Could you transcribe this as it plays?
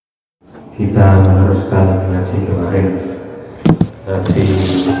Kita meneruskan ngaji kemarin, ngaji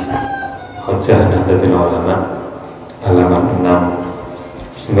Hujjah Nahdlatul Ulama halaman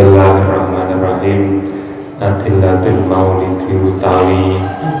 6. Bismillahirrahmanirrahim. Adillatul maulidi utawi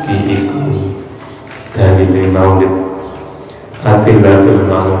iki iku dalile maulid. Adillatul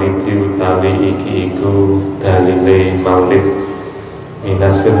maulidi utawi iki iku dalile maulid.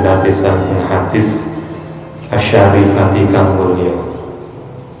 Minas sunnati saking hadis asyarifati kang mulya.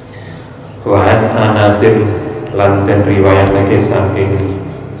 Wa an Anasin lan den riwayatake saking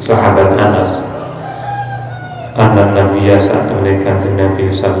sahabat Anas anna nabiyya sallallahu kanjeng Nabi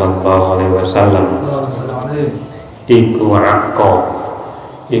sallallahu alaihi wasallam iku akka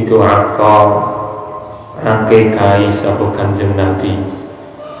akekai sapa kanjeng Nabi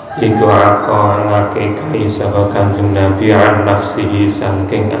iku akka akekai sapa kanjeng Nabi an nafsihi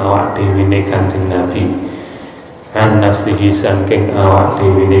saking awak dhewe kanjeng Nabi an nafsihi saking awak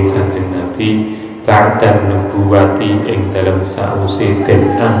dhewe kanjeng Nabi ba'dan nubuwati ing dalam sause den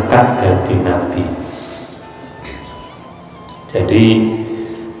angkat dadi nabi. Jadi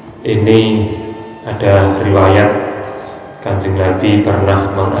ini ada riwayat kanjeng Nabi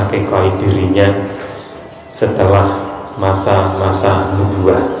pernah mengakekoi dirinya setelah masa-masa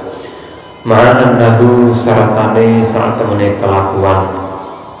nubuwah. Ma'annahu saratane saat temene kelakuan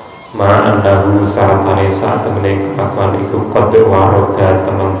ma'annahu saratane saat temene kelakuan iku qad waroda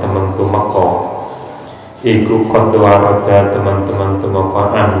teman-teman tumeka iku qad waroda teman-teman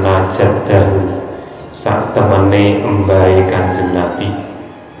tumeka anna jaddahu saat temene embahe kanjeng Nabi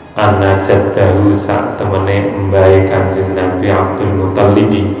anna jaddahu saat temene embahe kanjeng Nabi Abdul Muthalib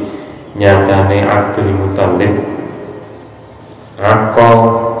nyatane Abdul Muthalib akko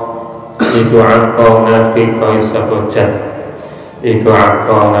iku akko ngake koi sapa jad iku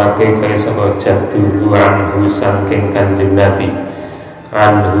akko ngake kaya sapa jadduhu anhu sangking kanjeng Nabi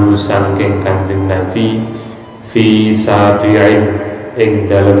anhu sangking kanjeng Nabi fi sabi'in ing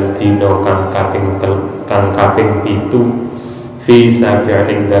dalem dina kang kaping 7 fi sabi'in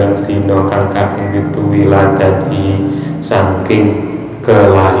ing dalem dina kang kaping 7 wiladati sangking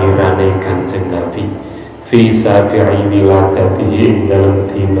kelahirane kanjeng Nabi fi sabi'i wiladati ing dalem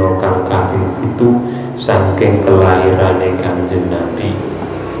dina kang kaping 7 saking kelahirane kanjeng Nabi.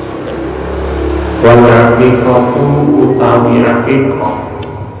 Wal haqiqatu utawi haqiqah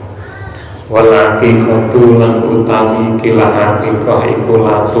wal haqiqatu lan utawi kila haqiqah iku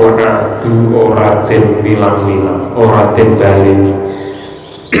la tu'adu ora den wilang-wilang ora den baleni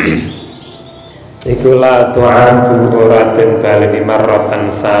iku la tu'adu ora den baleni marratan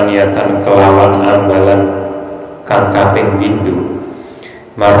saniyatan kelawan ambalan kang kaping pindho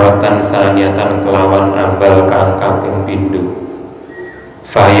marratan saniyatan kelawan ambal kang kaping pindho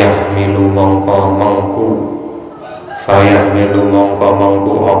fayah milu mongko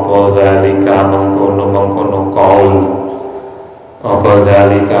apa zalika mengkono qaul apa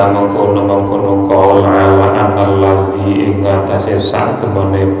zalika mengkono qaul ala annalladzi ing atase sak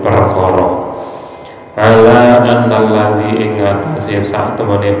temene perkara ala annalladzi ing atase sak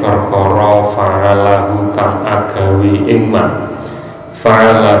temene perkara fa'alahu kang agawe ing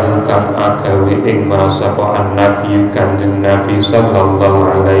fa'alahu kang agawe ing sapa an-nabi kanjeng Nabi sallallahu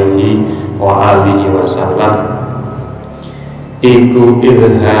alaihi wa alihi wasallam iku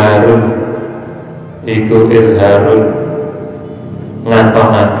ilharun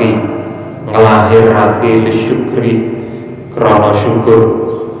ngatonake nglahirake lisyukri krana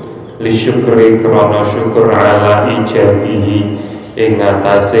syukur ala ijabihi ing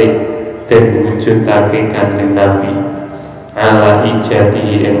atase den wujudake kanjeng Nabi ala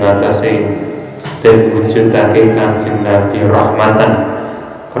ijadihi ing atase den wujudake kanjeng Nabi rahmatan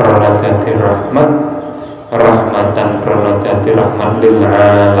krana dadi rahmatan krana dadi rahmat lil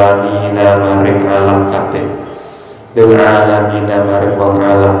alamin maring alam kabeh lil alamin maring wong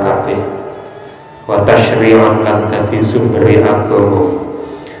alam kabeh wa tasyri'un lan dadi sumbere agama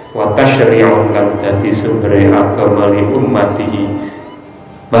wa tasyri'un lan dadi sumbere agama li ummatihi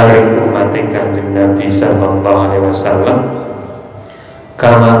maring umat kanjeng Nabi sallallahu alaihi wasallam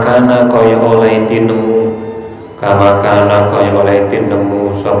kama kana kaya oleh tinemu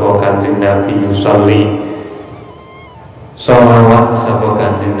sapa kanjeng Nabi yusolli sholawat sapa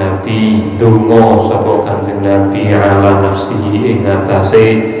kanjeng Nabi donga sapa kanjeng Nabi ala nafsihi ing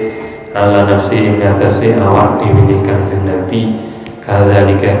atase awak dhewe kanjeng Nabi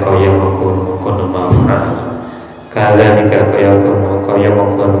kadzalika kaya mengkono maf'al kadzalika kaya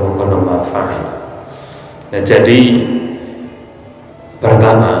mengkono maf'al. Nah, jadi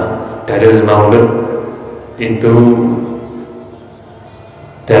pertama dalil maulid itu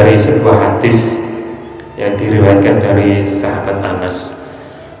dari sebuah hadis yang diriwayatkan dari sahabat Anas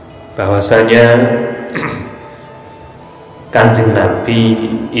bahwasanya Kanjeng Nabi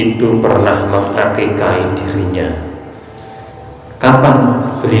itu pernah mengakikahi dirinya. Kapan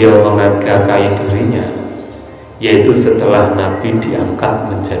beliau mengakikahi dirinya? Yaitu setelah Nabi diangkat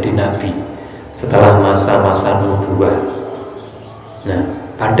menjadi Nabi, setelah masa-masa nubuwah. Nah,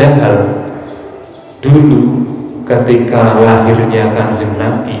 padahal dulu ketika lahirnya Kanjeng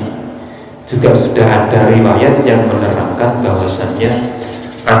Nabi juga sudah ada riwayat yang menerangkan bahwasannya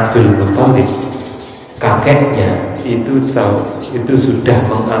Abdul Muthalib, kakeknya, itu sudah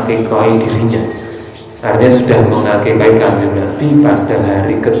mengakikahi dirinya. Artinya sudah mengakikahi Kanjeng Nabi pada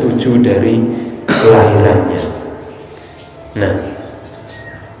hari ke-7 dari kelahirannya. Nah,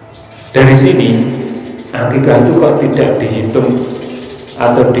 dari sini akikah itu kok tidak dihitung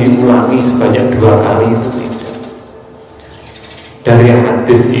atau diulangi sebanyak 2 kali, itu tidak. Dari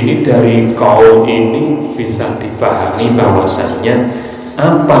hadis ini, dari qaul ini bisa dipahami bahwasannya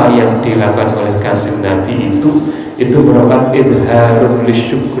apa yang dilakukan oleh Kanjeng Nabi itu merupakan idharul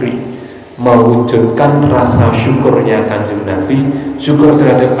lisyukri, mewujudkan rasa syukurnya Kanjeng Nabi. Syukur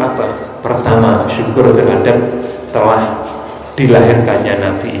terhadap apa? Pertama, syukur terhadap telah dilahirkannya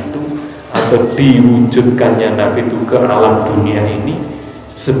Nabi itu atau diwujudkannya Nabi itu ke alam dunia ini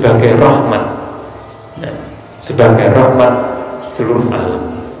sebagai rahmat, nah, sebagai rahmat seluruh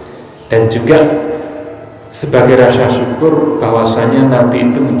alam, dan juga sebagai rasa syukur bahwasanya Nabi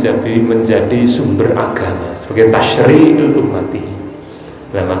itu menjadi sumber agama, sebagai tasyri'ul ummati.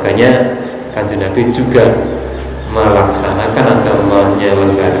 Nah, makanya Kanjeng Nabi juga melaksanakan atau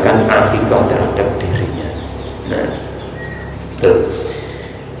menyelenggarakan akikah terhadap dirinya. Nah,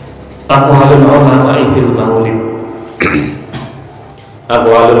 aqwalul ulama fil maulid.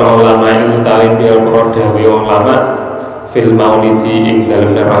 Aqwalul ulama itu tali pira-pira dawuh ulama fil maulidi ing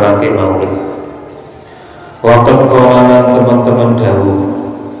dalem nerangake maulid. Waqat qalalan teman-teman dawuh,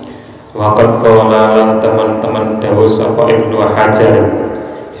 waqat qalalan teman-teman dawuh sapa Ibnu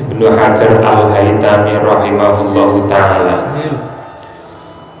Hajar Al-Haytami rahimahullahu ta'ala.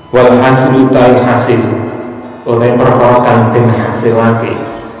 Wal haslu ta'i hasil oleh perkara kang den hasilake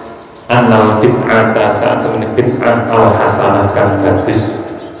annal bid'ata saat bid'ah al-hasanah kang bagus,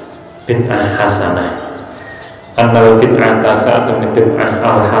 bid'ah hasanah. Annal bid'ata saat bid'ah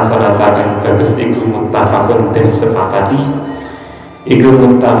al-hasanah kang bagus iku muttafaqun den sepakati, iku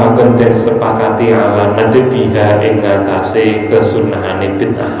muttafaqun den sepakati ala nadbiha ing ngatasé kesunahane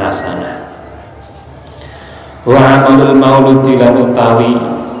bid'ah hasanah. Wa amalul mauludi lan utawi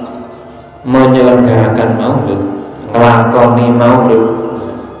menyelenggarakan maulud, nglakoni maulud.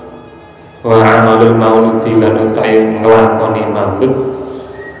 Wa amalul mauludi lan utawi nglakoni maulud.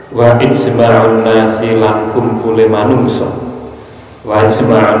 Wa ijma'un nasi lan kumpule manungsa, wa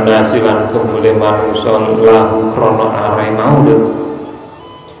ijma'un nasi lan kumpule manungsa lahu krana are maulud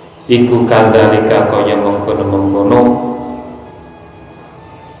iku kadzalika kaya mengkono-mengkono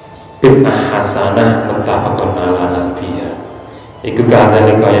bid'ah hasanah muttafaqun ala nabiyya, iku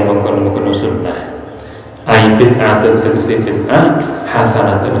kadzalika kaya mengkono-mengkono sunnah ai bid'atun tegese bid'ah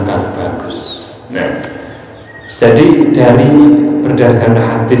hasanatun kang bagus. Nah, jadi dari berdasarkan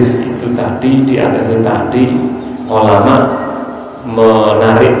hadis itu tadi, di atas itu tadi, ulama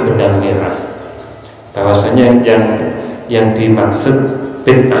menarik benang merah bahwasanya yang dimaksud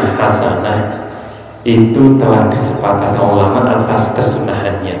bid'ah hasanah itu telah disepakati ulama atas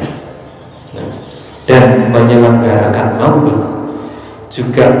kesunahannya. Nah, dan menyelenggarakan maulud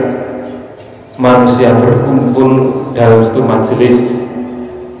juga manusia berkumpul dalam satu majelis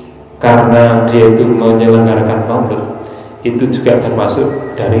karena dia itu menyelenggarakan maulud, itu juga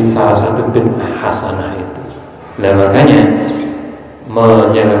termasuk dari salah satu bid'ah hasanah itu. Nah, makanya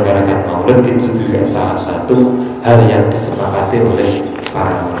menyelenggarakan maulud itu juga salah satu hal yang disepakati oleh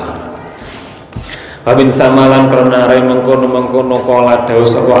para ulama. Wabin samalan karena mengkono kala dawuh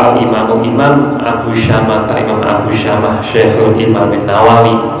sapa al imam Abu Syamah Imam Abu Syamah Syekhul Imam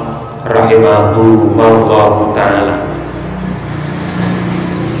Nawawi rahimahullahu ta'ala.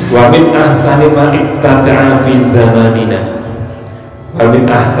 Wa min ahsani ma ibtada'a fi zamanina, wa min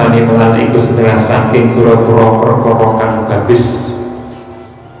ahsani lan iku setengah saking pura-pura perkara kang bagus.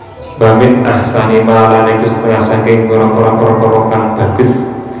 Wa min ahsani ma lan iku setengah saking pura-pura perkara kang bagus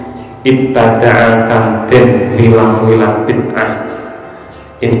ibtada'a kang den wilang-wilang bid'ah,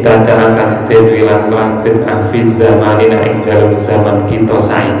 ibtada'a kang den wilang-wilang bid'ah fi zamanina ing dalam zaman kita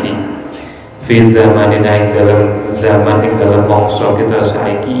saiki, fi zamanina ing dalam zaman ing dalam mangsa kita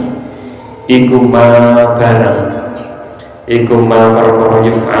saiki, iku ma barang, iku ma perkara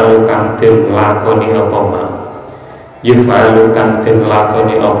yuf'alu kang den lakoni apa ma, yuf'alu kang den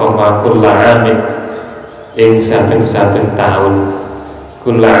lakoni apa ma kulla amin ing saben-saben taun,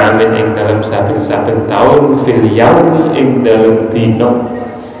 kula amin ing dalam saben-saben taun, fil yaumi ing dalam dino,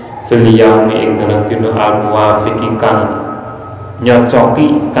 fil yaumi ing dalam dino al muwafiqi kang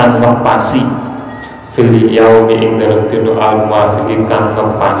nyocoki kang ngepasi, fil yaumi ing dalam dino al muwafiqi kang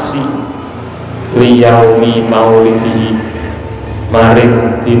ngepasi li yaumi maulidihi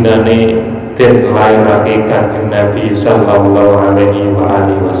maring dinane den lairake Kanjeng Nabi sallallahu alaihi wa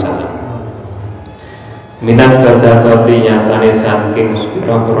alihi wasallam. Minas sadaqati nyatane saking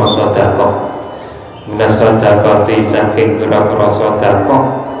pira-pira sedekah, minas sadaqati saking pira-pira sedekah,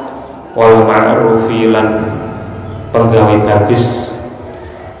 wal ma'rufi lan penggawe bagus,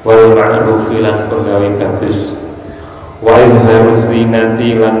 wal ma'rufi lan penggawe bagus, wa ilharuz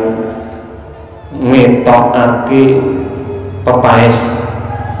zinati lan ngetokake pepaes,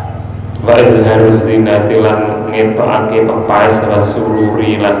 wa ilharuz zinati lan ngetokake pepaes wa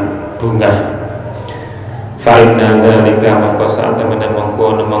sururi lan bunga. Fa'inna dhalika maka saat temen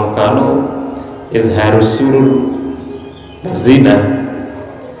mengkono mengkano idharus surur zina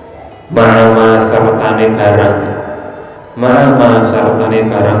ma'ama sartane barang, ma'ama sartane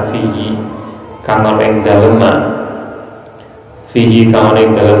barang fihi kang ing dalema, fihi kang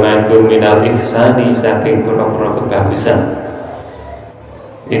ing dalema iku minal ihsani saking pura-pura kebagusan,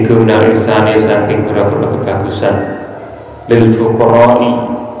 iku minal ihsani saking pura-pura kebagusan, lil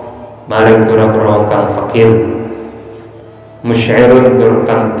fuqara'i maring pura-pura kang fakir, musy'irun tur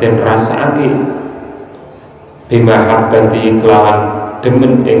kang den rasake bimahabbati kelawan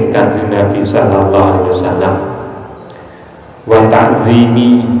demen ing Kanjeng Nabi sallallahu alaihi wasallam, wa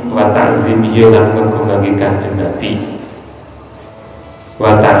ta'zimi lan ngagungake Kanjeng Nabi,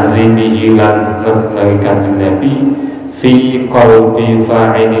 wa ta'zimi lan ngagungake Kanjeng Nabi fi qalbi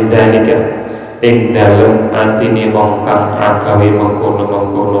fa'ili dzalika ing dalem atine wong kang agawe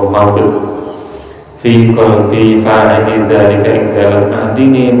mengkono-mengkono maulid, fi qalbi fa'ili dzalika ing dalem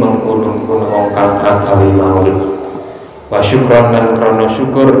atine mengkono-mengkono wong kang agawe maulid, wa syukran lan krana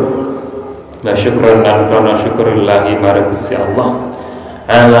syukur, wa syukran lan krana syukurillahi marang Gusti Allah,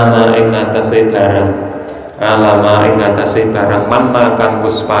 alama ing atase barang, alama ing atase barang manna kang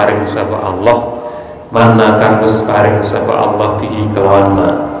wis paring sapa Allah, manna kang wis paring sapa Allah bihi kelawan ma,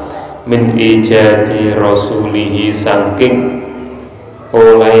 min ijadi rasulihi saking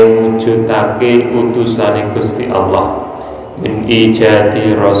oleh wujudake utusane Gusti Allah, min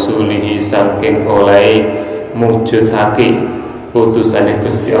ijadi rasulihi saking oleh mujudake utusane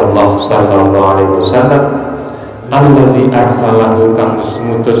Gusti Allah sallallahu alaihi wasallam, alladzi arsalahu kang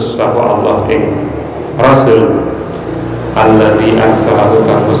mutus sapa Allah ing rasul, alladzi arsalahu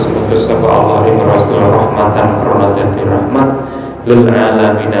kang mutus sapa Allah ing rasul rahmatan krana dadi rahmat lil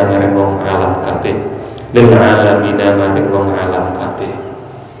alamina maring wong alam kabeh, lil alamina maring wong alam kabeh.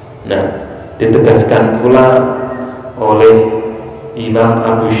 Nah, ditegaskan pula oleh Imam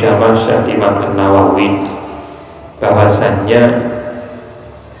Abu Syamah Syekh Imam An-Nawawi bahwasannya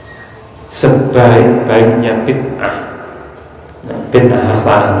sebaik-baiknya bid'ah, nah, bid'ah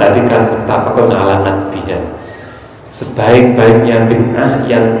hasanah tadi kan muttafaqun ala nadbiha, sebaik-baiknya bid'ah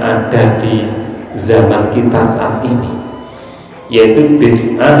yang ada di zaman kita saat ini yaitu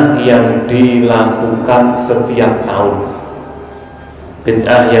bid'ah yang dilakukan setiap tahun.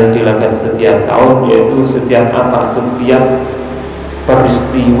 Bid'ah yang dilakukan setiap tahun yaitu setiap apa? Setiap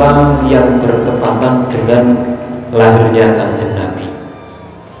peristiwa yang bertepatan dengan lahirnya Kanjeng Nabi.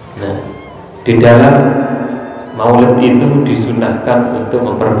 Nah, di dalam maulid itu disunahkan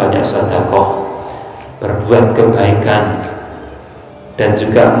untuk memperbanyak sedekah, berbuat kebaikan, dan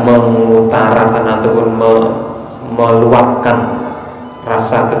juga mengutarakan ataupun meluapkan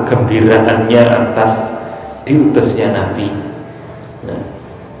rasa kegembiraannya atas diutusnya Nabi. Nah,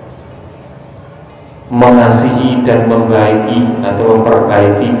 mengasihi dan membaiki atau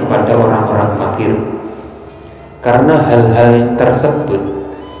memperbaiki kepada orang-orang fakir, karena hal-hal tersebut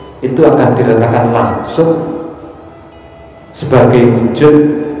itu akan dirasakan langsung sebagai wujud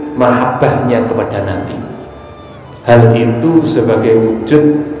mahabbahnya kepada Nabi. Hal itu sebagai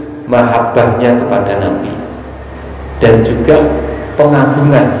wujud mahabbahnya kepada Nabi dan juga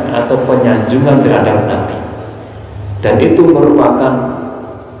pengagungan atau penyanjungan terhadap Nabi, dan itu merupakan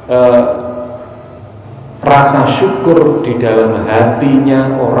rasa syukur di dalam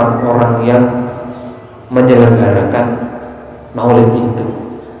hatinya orang-orang yang menyelenggarakan maulid itu.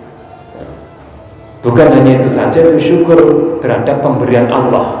 Bukan hanya itu saja, itu syukur terhadap pemberian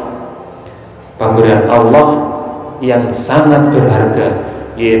Allah, pemberian Allah yang sangat berharga,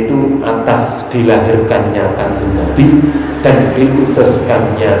 yaitu atas dilahirkannya Kanjeng Nabi dan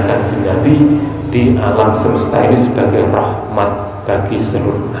diutuskannya Kanjeng Nabi di alam semesta ini sebagai rahmat bagi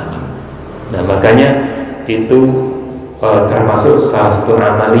seluruh alam. Nah, makanya itu termasuk salah satu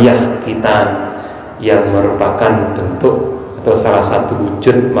amaliyah kita yang merupakan bentuk atau salah satu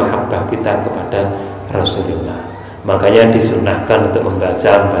wujud mahabbah kita kepada Rasulullah. Makanya disunahkan untuk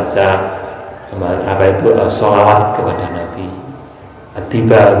membaca sholawat kepada Nabi,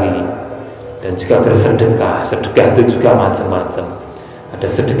 at-tibawi, dan juga bersedekah. Sedekah itu juga macam-macam. Ada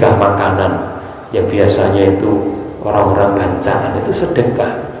sedekah makanan yang biasanya itu orang-orang bancaan, itu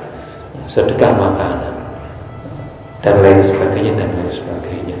sedekah makanan dan lain sebagainya.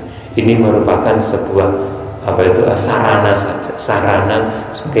 Ini merupakan sebuah sarana saja, sarana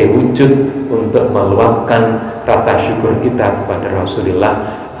sebagai wujud untuk meluapkan rasa syukur kita kepada Rasulullah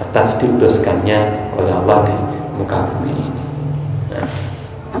atas diutuskannya oleh Allah di muka bumi ini.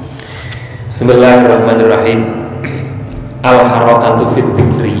 Bismillahirrahmanirrahim. Al-harakatu fit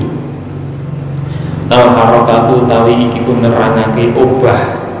dzikri. Al-harakatu tawi iki ku nerangake obah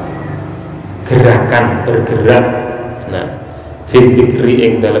gerakan, bergerak. Fit dzikri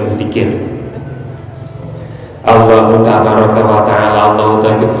ing dalam zikir. Allahu tabaraka wa ta'ala, Allahu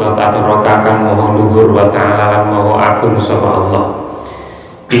tabaraka kang maha luhur wa ta'ala lan maha agung sapa Allah.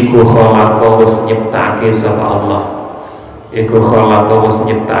 Iku khalaqa wis nyiptake sapa Allah.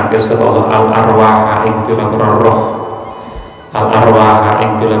 Al-arwaha ing pira-pira roh. Al-arwaha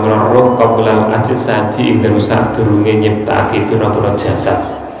ing pira-pira roh qabla al-ajsadi ing dalem sadurunge nyiptake pira-pira jasad.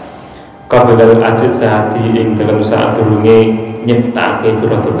 Qabla al-ajsadi ing dalem sadurunge nyiptake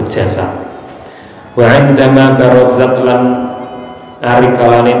pira-pira jasad. Wa indama barazat lan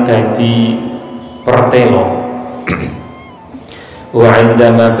arikalane dadi pertelo. Wa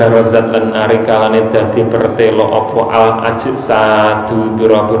indama barazat lan arikalane dadi pertelo apa al-ajsadu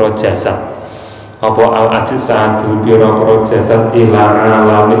bira-bira jasad. Apa al-ajsadu bira-bira jasad ila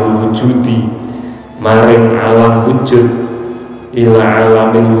alamil wujudi maring alam wujud. Ila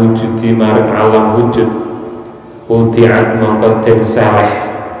alamil wujudi maring alam wujud. Udiat mangko den saleh.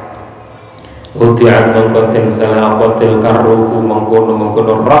 Udiat mengkotin salah apotil karruhu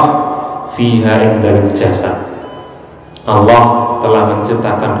mengkono roh fiha ing dalam jasad. Allah telah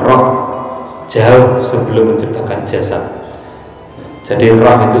menciptakan roh jauh sebelum menciptakan jasad. Jadi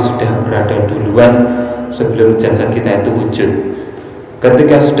roh itu sudah berada duluan sebelum jasad kita itu wujud.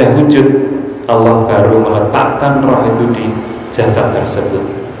 Ketika sudah wujud, Allah baru meletakkan roh itu di jasad tersebut.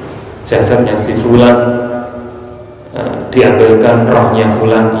 Jasadnya si fulan, diambilkan rohnya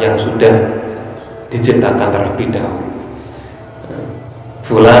fulan yang sudah diciptakan terlebih dahulu.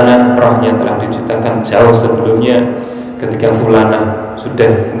 Fulana rohnya telah diciptakan jauh sebelumnya. Ketika fulana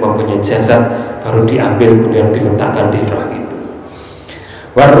sudah mempunyai jasad, baru diambil kemudian diletakkan di roh itu.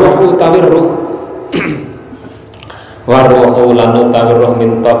 Waruhu tawir ruh. Waruhu lanu tawir ruh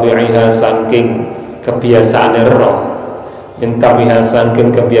min tabi'iha saking kebiasaan roh. Min tabi'iha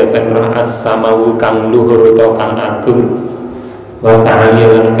saking kebiasaan roh as-samawu kang luhur atau kang agung. Wa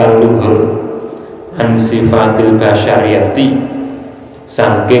ta'alilan kang luhur. An sifatil basyariyati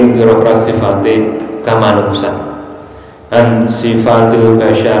saking pira-pira sifate kamanusan. An sifatil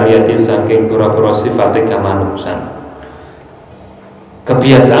basyariyati saking pira-pira sifate kamanusan.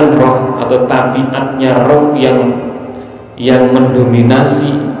 Kebiasaan roh atau tabiatnya roh yang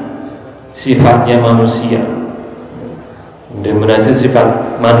mendominasi sifatnya manusia, mendominasi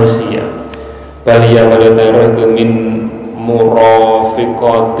sifat manusia. Baliya ke min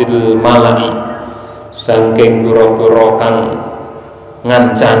murafiqatil malai saking pura-pura kang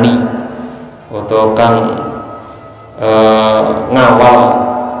ngancani atau kang ngawal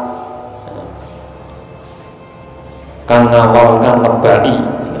kang ngebai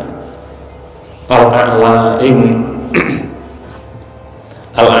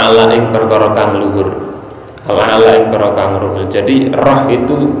al-a'la ing perkara kang luhur. Al-a'la ing perkara kang luhur. Jadi roh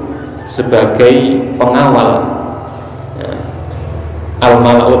itu sebagai pengawal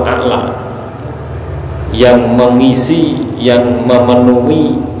al-mala'ul a'la yang mengisi, yang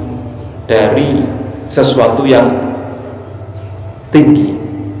memenuhi dari sesuatu yang tinggi,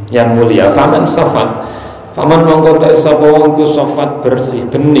 yang mulia. Faman safat, faman mengkotai sapa wong iku safat bersih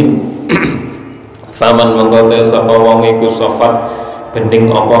bening. Faman mengkotai sapa wong iku safat bening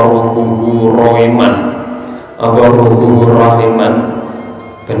apa ruhuhu rohiman, apa ruhuhu rohiman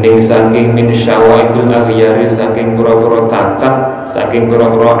bening saking min syawaikul aghyari saking pura-pura cacat, saking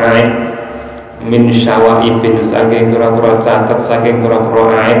pura-pura aib. Min syawaibin saking pura-pura cacat, saking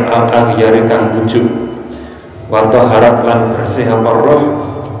pura-pura aib al-aghyari kang bujuk. Wa taharat lan bersih apa roh,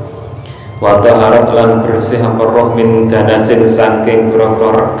 wa taharat lan bersih apa roh min danasin saking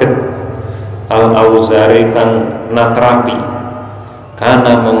pura-pura reget al-auzari kang natrapi.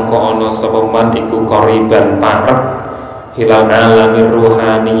 Kana mengko ana sapa man iku qoriban parek hilal alami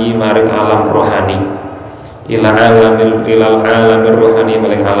ruhani maring alam rohani. ilal alamir rohani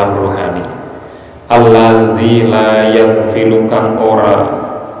maring alam rohani alladzi la yaghfilu kang ora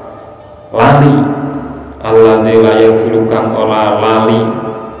lali alladzi la yaghfilu kang ora lali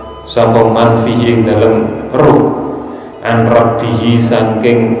sapa man fihi ing dalem ruh an rabbihi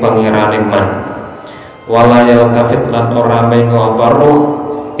saking pangerane man wala yaltafit lan ora mengo apa ruh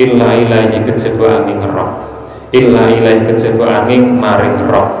illa ilahi kejaba angin roh illa ilahi kejaba angin maring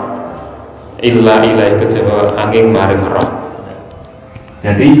roh illa ilahi kejaba angin maring roh.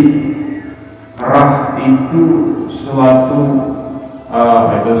 Jadi roh itu suatu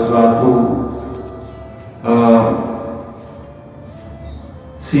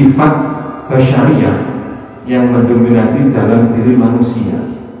sifat basyariah yang mendominasi dalam diri manusia.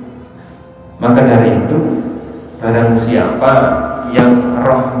 Maka dari itu barang siapa yang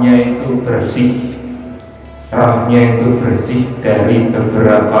rohnya itu bersih dari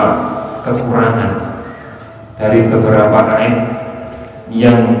beberapa kekurangan, dari beberapa aib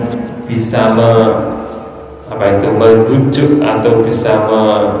yang bisa membujuk atau bisa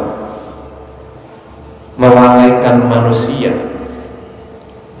melalaikan manusia,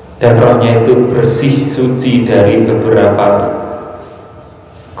 dan rohnya itu bersih suci dari beberapa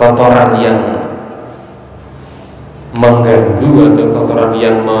kotoran yang mengganggu atau kotoran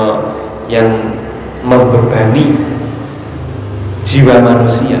yang membebani jiwa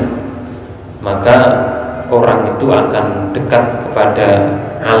manusia, maka orang itu akan dekat kepada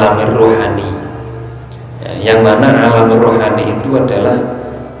alam rohani, yang mana alam rohani itu adalah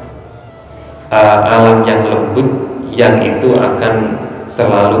alam yang lembut, yang itu akan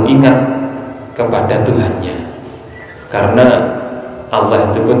selalu ingat kepada Tuhannya, karena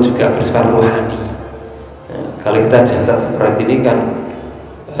Allah itu pun juga bersifat rohani. Kalau kita jasa seperti ini kan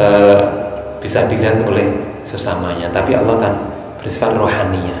bisa dilihat oleh sesamanya, tapi Allah kan bersifat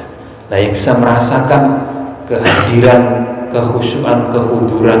rohaninya. Nah, yang bisa merasakan kehadiran, kekhusyuan,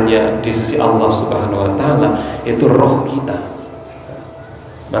 kehudurannya di sisi Allah Subhanahu wa taala itu roh kita.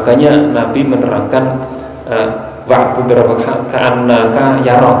 Makanya Nabi menerangkan wa'bud rabbaka ka'annaka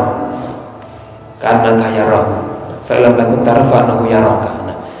yarah. Ka'annaka yarah. Fa lam takun tarfa annahu yaraka.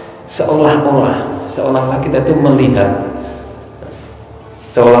 Seolah-olah kita itu melihat,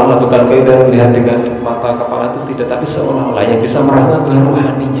 seolah-olah bukan kita melihat dengan mata kepala itu tidak, tapi seolah-olah yang bisa merasakan adalah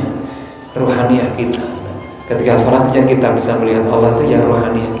rohaniah kita. Ketika sholatnya kita bisa melihat Allah itu ya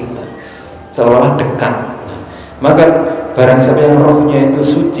rohaniah kita, seolah-olah dekat. Maka barang siapa yang rohnya itu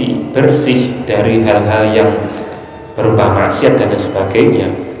suci, bersih dari hal-hal yang berupa maksiat dan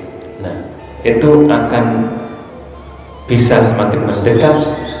sebagainya, nah itu akan bisa semakin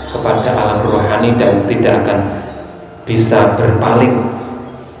mendekat kepada alam rohani dan tidak akan bisa berpaling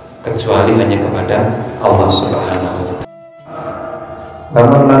kecuali hanya kepada Allah Subhanahu wa taala.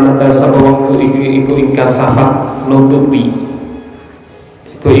 Bahkan lantas sapa wong iku ingkasafat nutupi,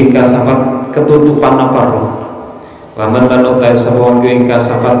 iku ingkasafat ketutupan apa roh. Bahkan lantas sapa wong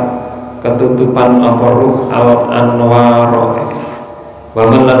ingkasafat ketutupan apa roh al anwaro.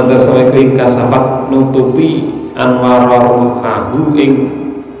 Bahkan lantas sapa iku ingkasafat nutupi anwaro ruhahu ing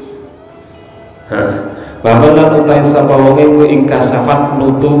bahkan lantas sapa wong iku ingkasafat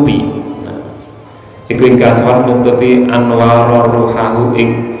nutupi, iku ingkasafat nutupi anwara ruhahu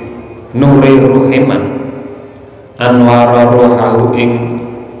ing nuri ruhiman, anwara ruhahu ing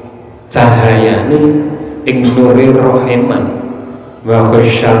cahayane ing nuri ruhiman wa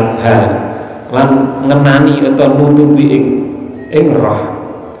khasyadha lan ngenani atau nutupi ing roh,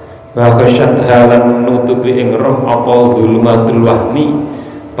 wa khasyadha lan nutupi ing roh apa zulmatul wahmi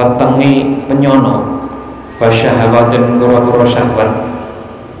petenge penyono wasyahawatin kura-kura syahwat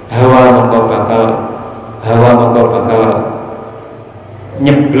hawa maka bakal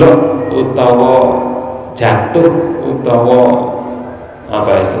nyeblok utawa jatuh utawa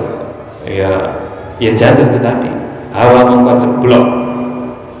apa itu ya jatuh itu tadi, hawa maka ceblok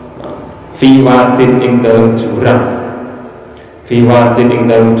fiwatin ing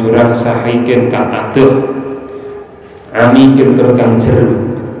dalam jurang sahikin kang aduh amikin turkang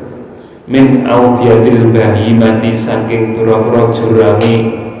jeru min audiatil bahimati saking pura-pura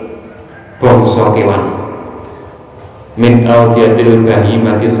jurangi bangsa kewan, min audiatil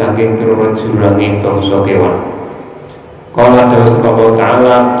bahimati saking pura-pura jurangi bangsa kewan. Qala Allah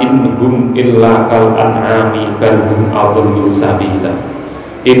ta'ala inhum illa kal an'ami bal hum adallu sabila.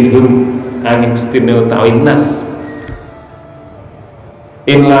 Inhum angin stinil ta'win nas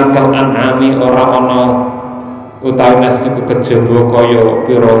illa kal an'ami ora ana utawi nas iku kejaba kaya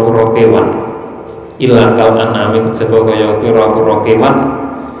pira-pira kewan, ila kal anami kejaba kaya pira-pira kewan,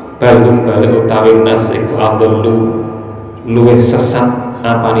 balung balik utawi nas iku adallu luwih sesat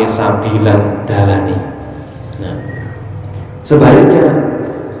apane sabilan dalane. Sebaliknya,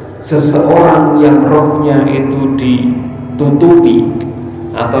 seseorang yang rohnya itu ditutupi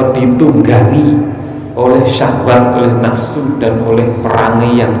atau ditunggangi oleh syahwat, oleh nafsu, dan oleh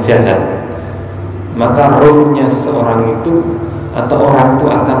perangai yang jahat, maka rohnya seorang itu atau orang itu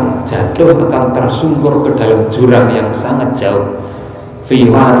akan jatuh, akan tersungkur ke dalam jurang yang sangat jauh, fi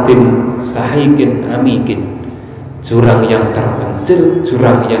wadin sahikin amikin, jurang yang terpencil,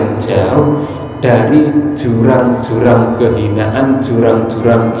 jurang yang jauh dari jurang-jurang kehinaan,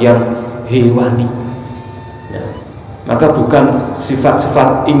 jurang-jurang yang hewani. Nah, maka bukan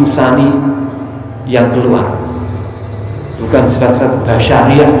sifat-sifat insani yang keluar, bukan sifat-sifat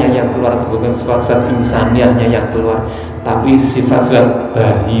basyariahnya yang keluar, bukan sifat-sifat insaniahnya yang keluar, tapi sifat-sifat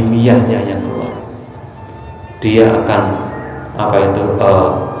bahimiyahnya yang keluar. Dia akan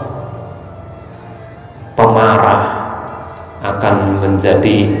pemarah, akan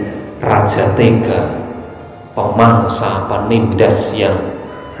menjadi raja tega, pemangsa, penindas yang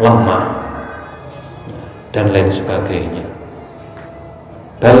lemah, dan lain sebagainya.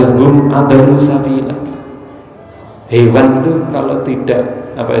 Balhum adalu sabila. Hewan itu kalau tidak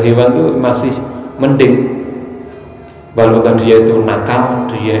hewan itu masih mending, walaupun dia itu nakal,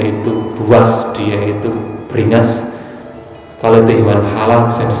 dia itu buas, dia itu beringas. Kalau itu hewan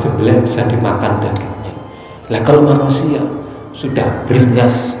halal bisa disembelih, bisa dimakan dagingnya. Lah kalau manusia sudah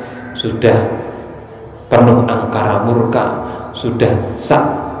beringas, sudah penuh angkara murka, sudah sak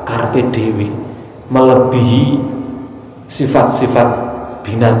karpe dewi, melebihi sifat-sifat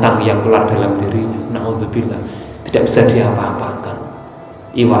binatang yang keluar dalam diri, naudzubillah, tidak bisa diapa-apakan.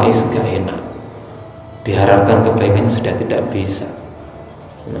 Iwais gak enak, diharapkan kebaikannya sudah tidak bisa.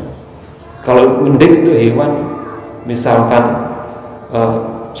 Nah, kalau mending itu hewan, misalkan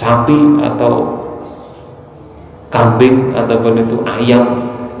sapi atau kambing ataupun itu ayam,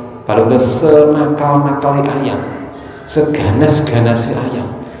 kalau itu senakal-nakali ayam, seganas-ganasi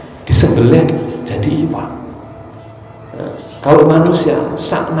ayam, disembelih jadi iwak. Nah, kalau manusia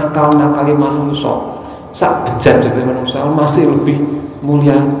sak nakal-nakali manusia, sak bejat jadi manusia, masih lebih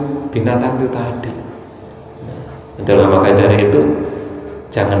mulia binatang itu tadi. Itulah makanya dari itu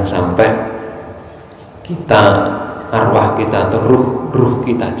jangan sampai kita, arwah kita atau ruh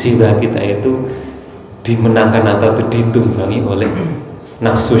kita, jiwa kita itu dimenangkan atau ditunggangi oleh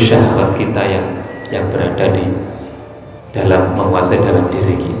nafsu syahwat kita yang berada di dalam, menguasai dalam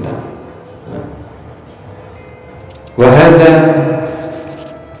diri kita. Wahada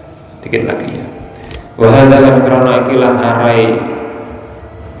dikit lagi ya. Wahada lan krana ikilah arai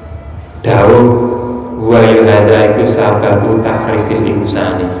dawuh wa yuhada iku sababu tahrikil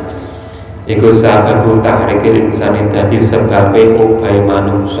insani, iku sababu tahrikil insani, dadi sebabe obahe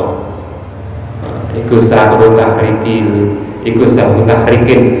manungsa. Iku sababu tahrikin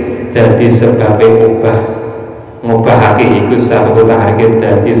dadi sebabe ngobahake, iku sababu tahrikin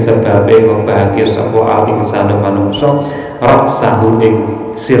dadi sebabe ngobahake sapa al insanu manungsa rasahu ing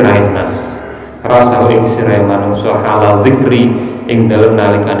sirahe nas, rasahu ing sirahe manungsa halal zikri ing dalem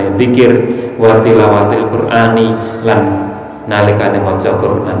nalikane zikir, wa tilawatil qur'ani lan nalikane maca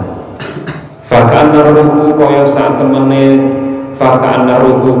Qur'an. Faka'anna ruhu kaya sak temene, faka'anna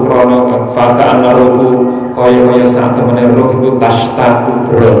ruhu krono, faka'anna ruhu kaya sak temene ruh iku tashtaku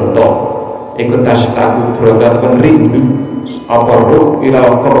bronto, iku tashtaku bronto ataupun rindu apa ruh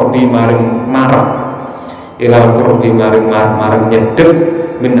ilal qurbi maring marek, ilal qurbi maring mareng nyedhep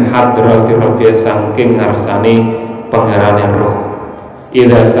min hadrati rabbi saking ngarsane pangerane ruh.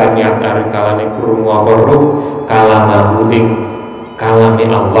 Ida samiat arikalane krungu apa ruh kalamahu ing kalami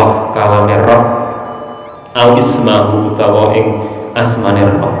Allah, kalami Rabb, au ismahu utawa ing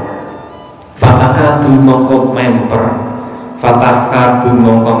asmane Rabb. Fatakadu mongko memper, fatakadu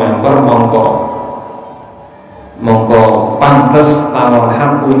mongko memper, mongko pantes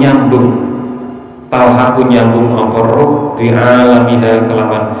talhaku nyambung apa ruh bi alamiha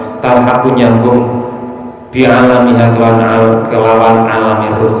kelawan talhaku nyambung bi alamiha kelawan alami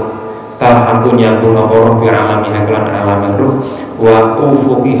ruh, talhaku nyambung apa ruh bi alamiha kelawan alami ruh, wa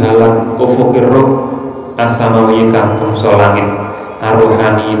ufuki ruh as-samawi kang bangsa langit,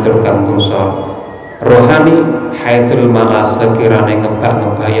 aruhani tur kang bangsa rohani, haitsul mala sekirane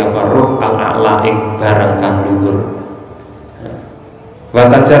ngebak-ngebaya apa ruh al-a'la ing barang kang luhur. Wa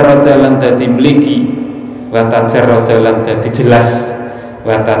tajarrada lan dadi mligi, wa tajarrada lan dadi jelas,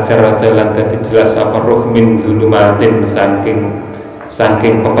 wa tajarrada lan dadi jelas apa ruh min zulumatin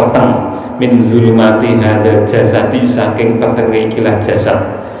saking pepeteng, min zulumati hadal jasadi saking petenge ikilah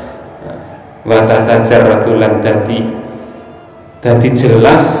jasad. Wa tajarrada lan dadi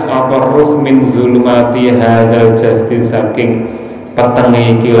jelas apa ruh min zulumati hadal jasadi saking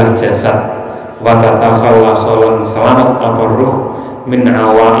petenge ikilah jasad, wa tatakhallasalan selamat apa ruh min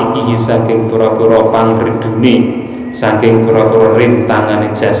awaihi saking pura-pura pangridune saking pura-pura rintangane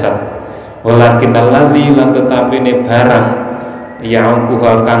jasad walakin alladzi lan tetapine barang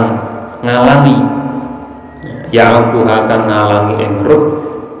ya'ukuha kang ngalangi ya'ukuha kang ngalangi ing ruh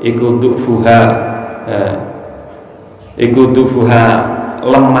iku dufuha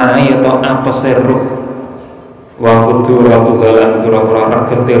lemai atau apese ruh wa kuduratu halan pura-pura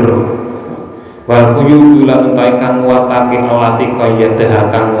regete ruh wal kuyudu lan utahe kang watake alati kaya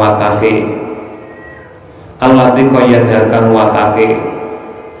kang watake alati kaya kang watake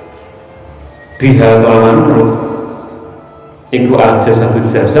biha kelawan ruh iku aja satu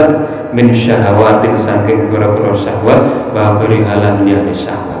jasad min syahawatin saking pura-pura syahwat wa halan liyane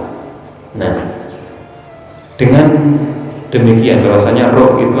syahwat. Nah, dengan demikian bahwasanya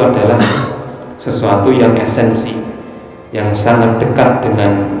roh itu adalah sesuatu yang esensi, yang sangat dekat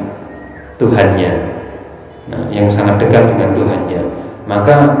dengan Tuhannya. Nah, yang sangat dekat dengan Tuhannya.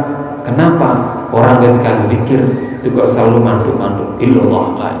 Maka kenapa orang ketika zikir itu kok selalu manduk-manduk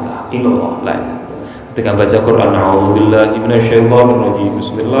illallah la ilaha illallah la ilaha. Ketika baca Quran a'udzubillahi minasyaitonirrajim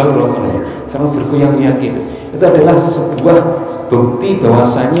bismillahirrahmanirrahim selalu bergoyang-goyang gitu. Itu adalah sebuah bukti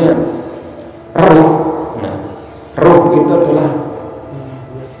bahwasanya roh. Nah, roh itu adalah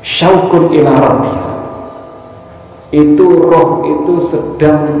syaukun ila rabbih. Itu roh itu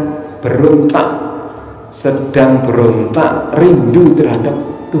sedang berontak rindu terhadap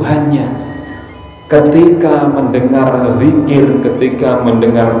Tuhannya. Ketika mendengar zikir, ketika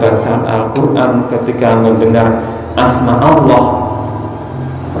mendengar bacaan Al-Quran, ketika mendengar asma Allah,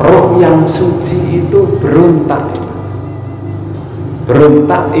 roh yang suci itu berontak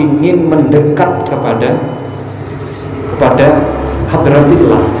ingin mendekat kepada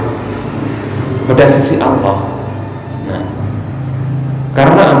hadratillah, pada sisi Allah. Nah,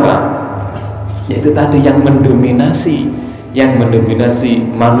 karena apa? Yaitu tadi yang mendominasi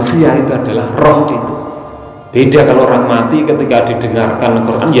manusia itu adalah roh itu. Beda kalau orang mati ketika didengarkan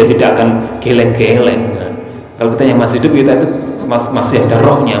Al-Quran ya tidak akan geleng-geleng. Nah, kalau kita yang masih hidup kita itu masih ada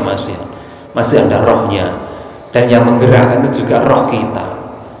rohnya, masih ada rohnya, dan yang menggerakkan itu juga roh kita.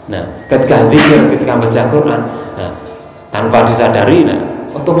 Nah, ketika zikir, ketika baca Quran, nah, tanpa disadari, nah,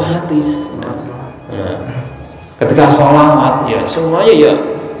 otomatis. Nah, ketika sholawat ya semuanya ya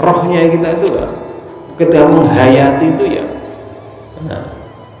rohnya kita itu ketika menghayati itu ya, nah,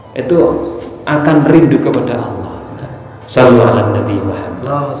 itu akan rindu kepada Allah. Nah, sallu ala Nabi Muhammad.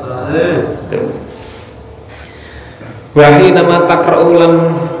 Wahi nama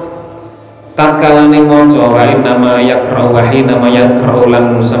takraulan tatkalane maca wahi nama yakrau wahi nama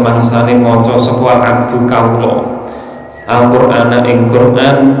yakraulan semangsane maca sapa abdu kawula Al-Qur'ana ing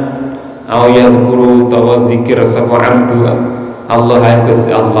Qur'an aw yadhkuru tawa zikir sapa abdu Allah ya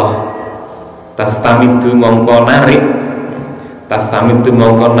Gusti Allah tastamidu mongko narik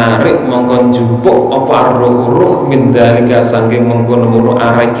mongko njupuk apa ruh min dalika saking mengkono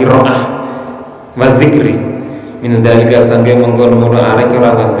arek qiraah wa zikri min dalika saking mengkono arek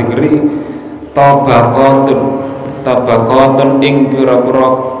qiraah wa zikri tabaqatun ing pira-pira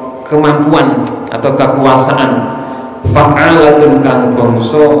kemampuan atau kekuasaan fa'alatun kang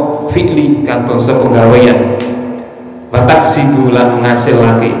bangsa fi'li kang bangsa penggawean wa taksibulan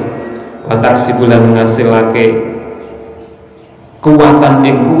ngasilake kuwatan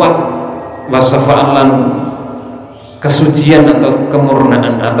ing kuat wasafa'an lan kesucian atau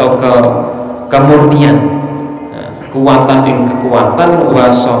kemurnaan atau kemurnian. Nah, kuwatan ing kekuatan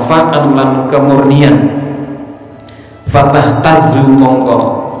wasafa'an lan kemurnian fatah tazu mongko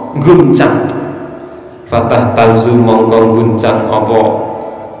guncang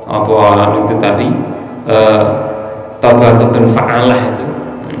apa itu tadi tabaqatun fa'alah itu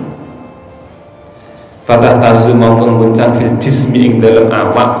fatah tazu mongko guncang fil jismi ing dalam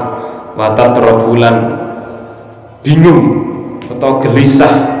awak wa tatrabulan bingung atau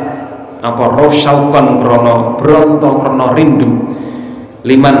gelisah apa roh syauqan krana bronto krana rindu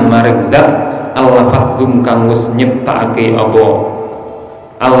liman maring zat allafathum kang wis nyiptakake apa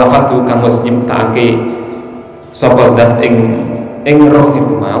allafathu kang wis nyiptakake sapa zat ing roh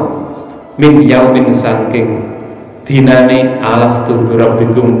iku mau min yaumin saking dinane alastu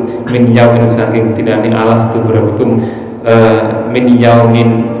birabbikum min yaumin saking dinane alastu birabbikum min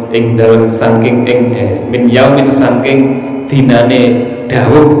yaumin ing dalem saking min yaumin saking dinane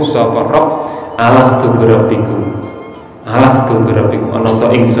dawuh sapa roh alastu birabbikum ana to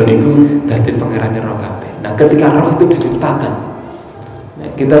ingsun iku dadi pangerane roh kabeh. Nah, ketika roh itu diciptakan,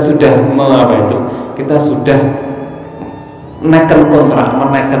 nah, kita sudah kita sudah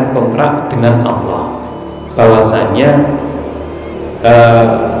menaikkan kontrak dengan Allah bahwasanya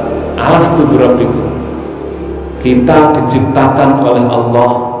alastu birabbikum, kita diciptakan oleh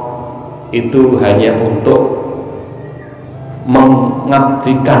Allah itu hanya untuk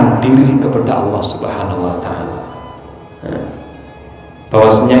mengabdikan diri kepada Allah Subhanahu wa taala.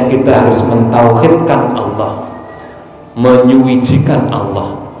 Bahwasanya kita harus mentauhidkan Allah, menyucikan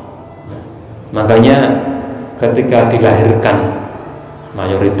Allah. Makanya ketika dilahirkan,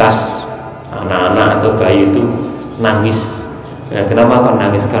 mayoritas anak-anak atau bayi itu nangis. Kenapa kok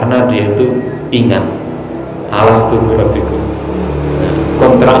nangis? Karena dia itu ingat alastu birabbikum,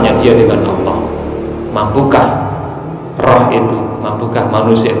 kontraknya dia dengan Allah. Mampukah roh itu, mampukah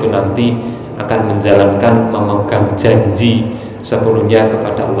manusia itu nanti akan menjalankan, memegang janji sepenuhnya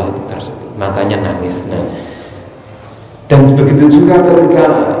kepada Allah itu tersebut. Makanya nangis. Dan begitu juga ketika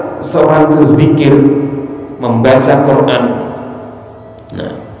seorang itu zikir, membaca Quran,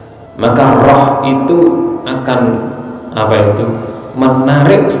 maka roh itu akan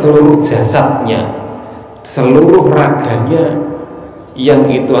menarik seluruh jasadnya, seluruh raganya, yang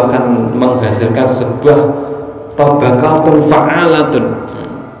itu akan menghasilkan sebuah tabaqatun fa'alatun.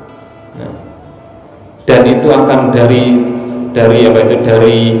 Dan itu akan dari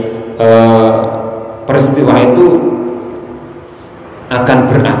peristiwa itu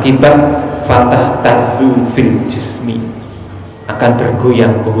akan berakibat fatah tazu fil jismi, akan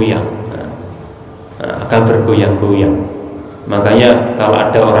bergoyang-goyang, Makanya kalau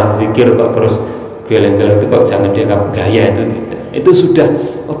ada orang zikir kok terus geleng-geleng itu, kok jangan dianggap gaya, itu tidak. Itu sudah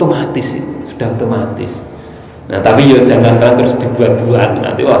otomatis. Nah, tapi ya jangan kalian terus dibuat-buat.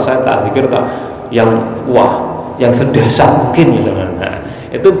 Nanti saya tak zikir tak yang sedahsyat mungkin misalnya. Nah,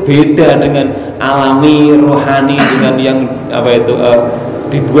 itu beda dengan alami rohani, dengan yang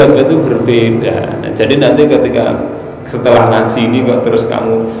dibuat itu berbeda. Nah, jadi nanti ketika setelah ngaji ini kok terus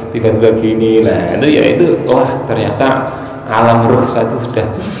kamu tiba-tiba gini lah, itu ternyata alam ruh saya itu sudah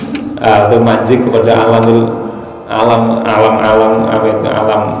mancing kepada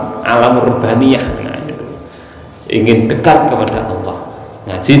alam urbaniyah. Nah, itu ingin dekat kepada Allah.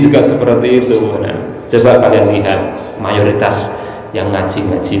 Ngaji juga seperti itu. Nah, coba kalian lihat mayoritas yang ngaji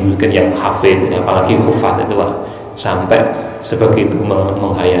mungkin yang hafid, apalagi hufaz itu sampai sebegitu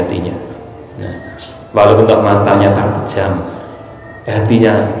menghayatinya. Nah, walaupun matanya terpejam,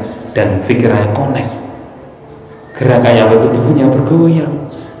 hatinya dan pikirannya connect, gerakannya itu tubuhnya bergoyang.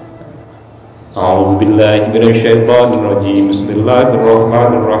 A'udzubillahi minasyaitonirrajim.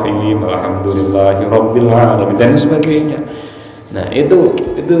 Bismillahirrahmanirrahim. Alhamdulillahirabbil alamin dan sebagainya. Nah, itu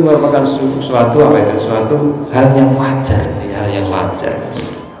merupakan suatu hal yang wajar,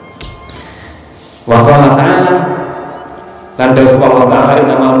 Wa qala ta'ala, dan Allah Ta'ala,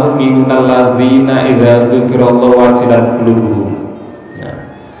 innamal mu'minuna alladzina idza dzukirallahu wajilat qulubuhum.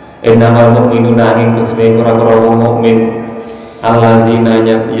 Innamal mu'minuna ing pesene ora-ora wong mukmin, alladzina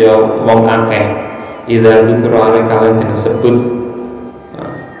ya wong akeh, idza dzukira kalian disebut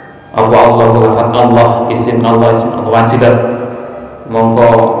apa Allah, lafaz Allah, isim Allah wajilat, mongko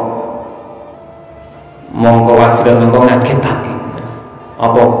wajilat mongko ngagetake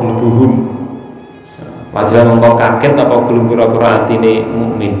apa qulubuhum, wajilat mongko kaget apa qulub pira-pira atine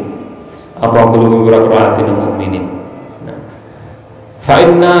mukmin, mukminin. Fa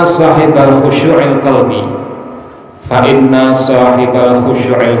inna sahibal khusyu'il qalbi,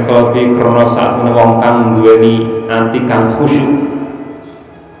 krana satune wong kang duweni ati kang khusyuk,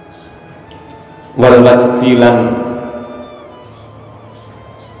 wal wajdilan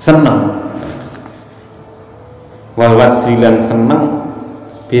seneng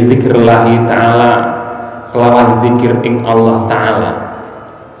bi dzikrillahi ta'ala, kelawan zikir ing Allah Ta'ala.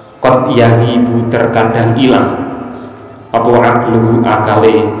 Qad yahibu terkadang ilang apa aqluhu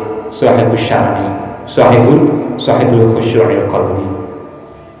akale sahibus syar'i, sahibul khusyu'il qalbi.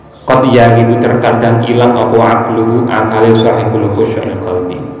 Qad yahibu terkadang ilang apa aqluhu akale sahibul khusyu'il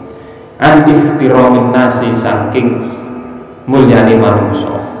qalbi, an ihtiramin nasi saking mulyane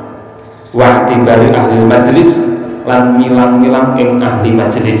manungsa, wa tibari ahli majlis lan milang-milang ing ahli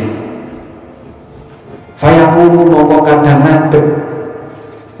majlis. Fayakumu mongko kadang ngadeg,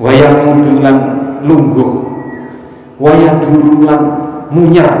 wayamudu lan lungguh, wayaduru lan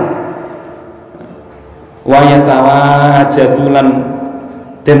munyer, wayatawajadu lan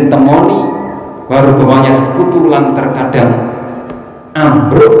den temoni, warubawanya sekutu lan terkadang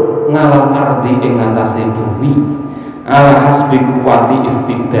ambruk ngalal ardi ing atase bumi, ala hasbi kuwati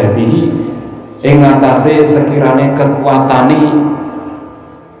istidadihi, ing atase sekirane kekuatane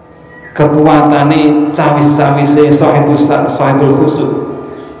cawis-cawise sahibul khusuk,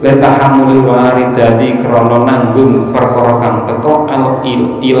 letahamulil waridati krana nanggung perkara kang teka al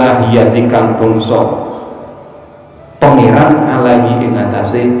ilahiyati kang bangsa pangeran alaihi ing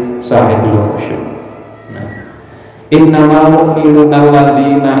atase sahibul khusyuk. Innamal mu'minuna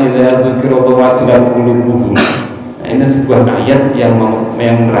alladzina idza dzukirallahu wajilat qulubuhum. Nah, ini sebuah ayat yang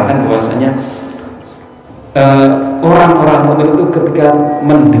menerangkan bahwasanya orang-orang mukmin itu ketika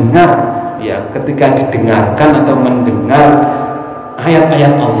mendengar, ya, ketika didengarkan atau mendengar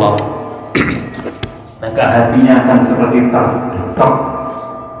ayat-ayat Allah, maka hatinya akan seperti terdetok.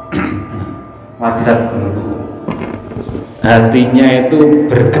 Wajilat qulubuhum. Hatinya itu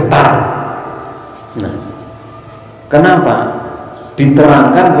bergetar. Nah, kenapa?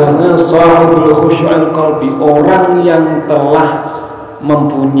 Diterangkan bahwasanya sahibul khusyu'il qalbi, orang yang telah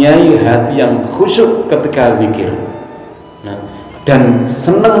mempunyai hati yang khusyuk ketika zikir. Nah, dan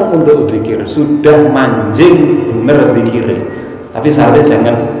senang untuk zikir, sudah manjing bener zikirnya. Tapi syaratnya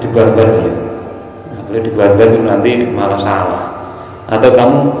jangan dibuat-buat ya. Nah, kalau dibuat-buat itu nanti malah salah. Atau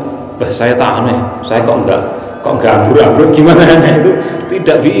kamu, saya tak aneh, saya kok enggak ambruk-ambruk gimana? Nah, itu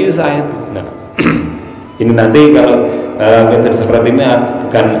tidak bisa itu. Nah, ini nanti kalau metode seperti ini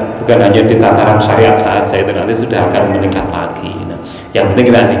bukan hanya di tataran syariat saja, itu nanti sudah akan meningkat lagi. Nah, yang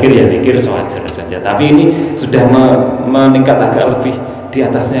penting kita zikir ya zikir sewajarnya saja. Tapi ini sudah meningkat agak lebih di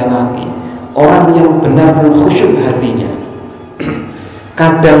atasnya lagi. Orang yang benar-benar khusyuk hatinya,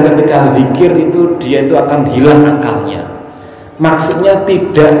 kadang ketika zikir itu dia itu akan hilang akalnya. Maksudnya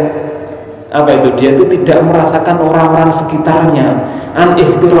dia itu tidak merasakan orang-orang sekitarnya, an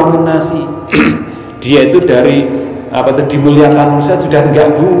ihtiramun nasi. Dia itu dari dimuliakan manusia sudah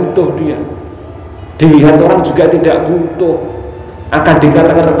enggak butuh dia. Dilihat orang juga tidak butuh. Akan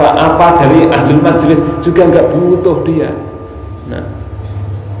dikatakan apa dari ahli majelis juga enggak butuh dia. Nah,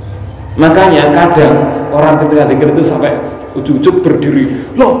 makanya kadang orang ketika zikir itu sampai ujuk-ujuk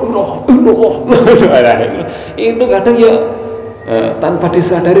berdiri, la ilaha illallah. Itu kadang ya tanpa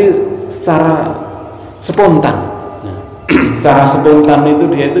disadari secara spontan. Nah, secara spontan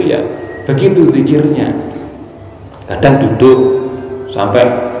itu dia itu ya begitu zikirnya. Kadang duduk sampai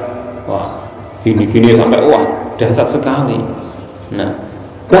wah gini-gini sampai wah dahsyat sekali. Nah,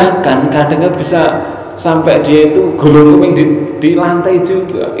 bahkan kadang bisa sampai dia itu gulung keming di lantai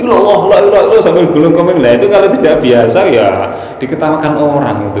juga. Ilallah la ilaha illallah sampai gulung keming. Lah itu kalau tidak biasa ya diketawakan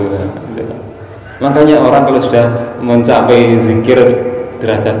orang itu. Makanya orang kalau sudah mencapai zikir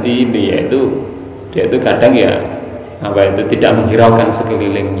derajat ini, yaitu dia itu kadang ya tidak menghiraukan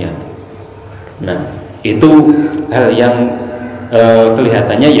sekelilingnya. Nah, itu hal yang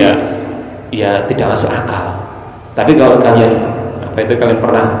kelihatannya ya tidak masuk akal. Tapi kalau kalian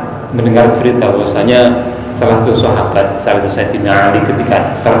pernah mendengar cerita bahwasanya salah satu sahabat Sayyidina Ali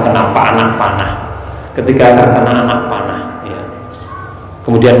ketika terkena anak panah, ya,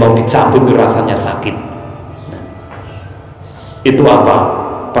 kemudian mau dicabut rasanya sakit. Nah, itu apa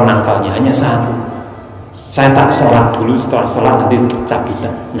penangkalnya? Hanya satu. Saya tak sholat dulu, setelah sholat nanti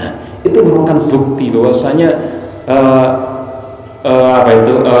cabutan. Nah, itu merupakan bukti bahwasanya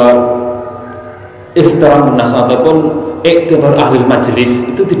ihtiram nas ataupun iktibar ahli majelis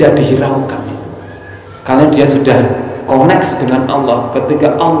itu tidak dihiraukan itu. Karena dia sudah connect dengan Allah.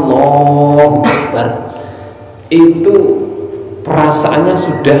 Ketika Allah Akbar, itu perasaannya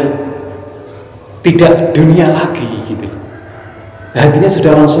sudah tidak dunia lagi gitu. Hatinya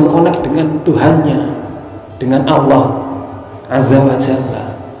sudah langsung connect dengan Tuhannya, dengan Allah Azza wa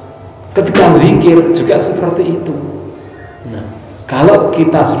Jalla. Ketika zikir juga seperti itu. Nah, kalau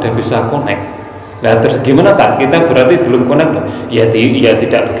kita sudah bisa connect, nah terus gimana tak? Kita berarti belum connect? Ya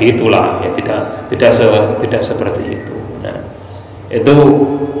tidak begitulah, ya tidak seperti itu. Nah, itu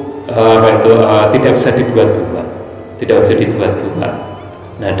tidak bisa dibuat-buat,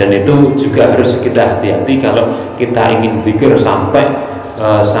 Nah, dan itu juga harus kita hati-hati kalau kita ingin zikir sampai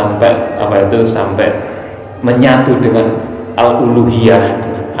menyatu dengan al-uluhiyah,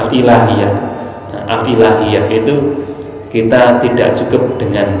 al-ilahiyah. Nah, al-ilahiyah itu kita tidak cukup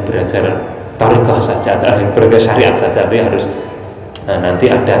dengan belajar tariqah saja, belajar syariat saja, tapi harus nanti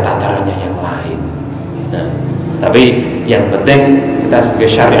ada tatarannya yang lain. Nah, tapi yang penting kita sebagai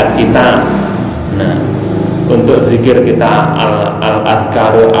syariat kita, nah, untuk zikir kita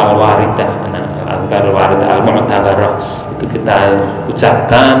al-adhkar al-waridah, al-adhkar al-waridah al-mu'tabarah, itu kita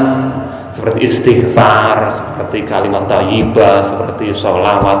ucapkan seperti istighfar, seperti kalimat thayyibah, seperti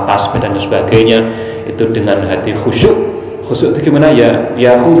sholawat, tasbih dan sebagainya, itu dengan hati khusyuk. Khusyuk itu gimana ya?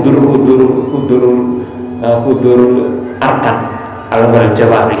 Ya khudur arkan al-wal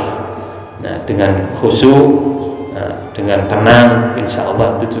jawarih. Nah, dengan khusyuk, dengan tenang, insya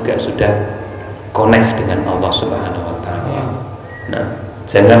Allah itu juga sudah connect dengan Allah Subhanahu wa Ta'ala. Nah,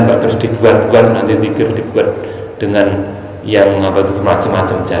 jangan terus dibuat-buat, nanti zikir dibuat dengan yang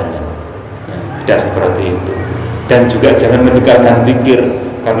macam-macam, jangan. Nah, tidak seperti itu. Dan juga jangan meninggalkan zikir,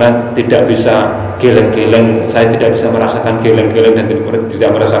 karena tidak bisa geleng-geleng, saya tidak bisa merasakan geleng-geleng dan tidak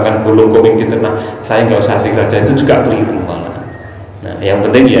merasakan gulung koming di tengah, saya nggak usah zikir saja, itu juga keliru malah. Nah, yang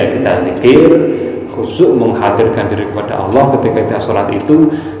penting ya kita zikir, khusyuk menghadirkan diri kepada Allah ketika kita sholat itu,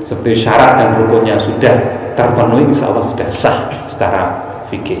 seperti syarat dan rukunnya sudah terpenuhi, insya Allah sudah sah secara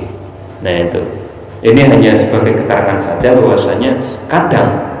fikih. Nah itu, ini hanya sebagai keterangan saja bahwasanya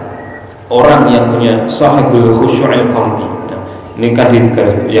kadang orang yang punya sahibul khusyu'il qalbi, nah, ini kan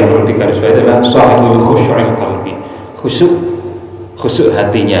yang perlu digarisbawahi adalah sahibul khusyu'il qalbi, khusyuk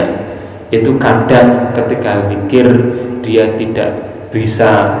hatinya itu kadang ketika zikir dia tidak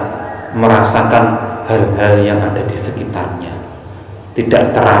bisa merasakan hal-hal yang ada di sekitarnya,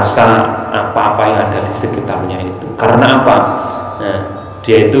 tidak terasa apa-apa yang ada di sekitarnya itu. Karena apa? Nah,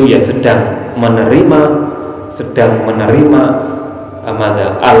 dia itu ya sedang menerima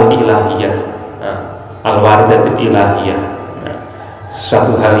al-ilahiyah, al-waridatul ilahiyah,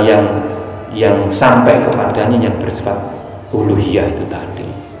 suatu hal yang sampai kepadanya yang bersifat uluhiyah itu tadi.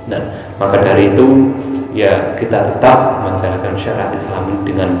 Nah, maka dari itu ya kita tetap menjalankan syariat Islam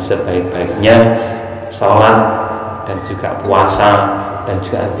dengan sebaik-baiknya, sholat dan juga puasa dan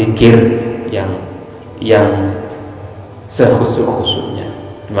juga zikir yang sekhusyuk-khusyuknya.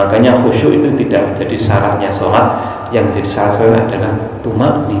 Makanya khusyuk itu tidak menjadi syaratnya sholat, yang menjadi syarat adalah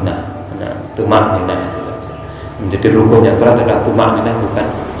tumak-ninah. Nah, tumak-ninah itu saja. Menjadi rukunnya sholat adalah tumak-ninah, bukan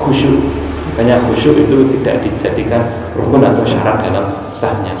khusyuk. Makanya khusyuk itu tidak dijadikan rukun atau syarat dalam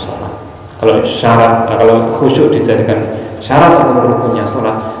sahnya sholat. Kalau khusyuk dijadikan syarat atau rukunnya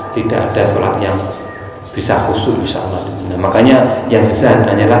sholat, tidak ada sholat yang bisa khusyuk insyaallah. Nah, makanya yang bisa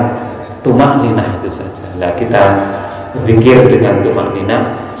hanyalah tumak-ninah itu saja. Nah, kita zikir dengan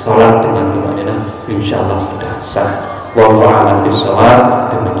tumak-ninah, sholat dengan tumak-ninah, insyaallah sudah sah. Wallahu a'lam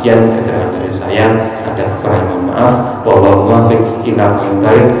bishawab. Demikian keterangan dari saya. Ada kekurangan, mohon maaf. Wallahu muwaffiq ila aqwamit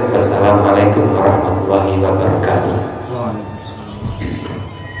thoriq. Wassalamualaikum warahmatullahi wabarakatuh.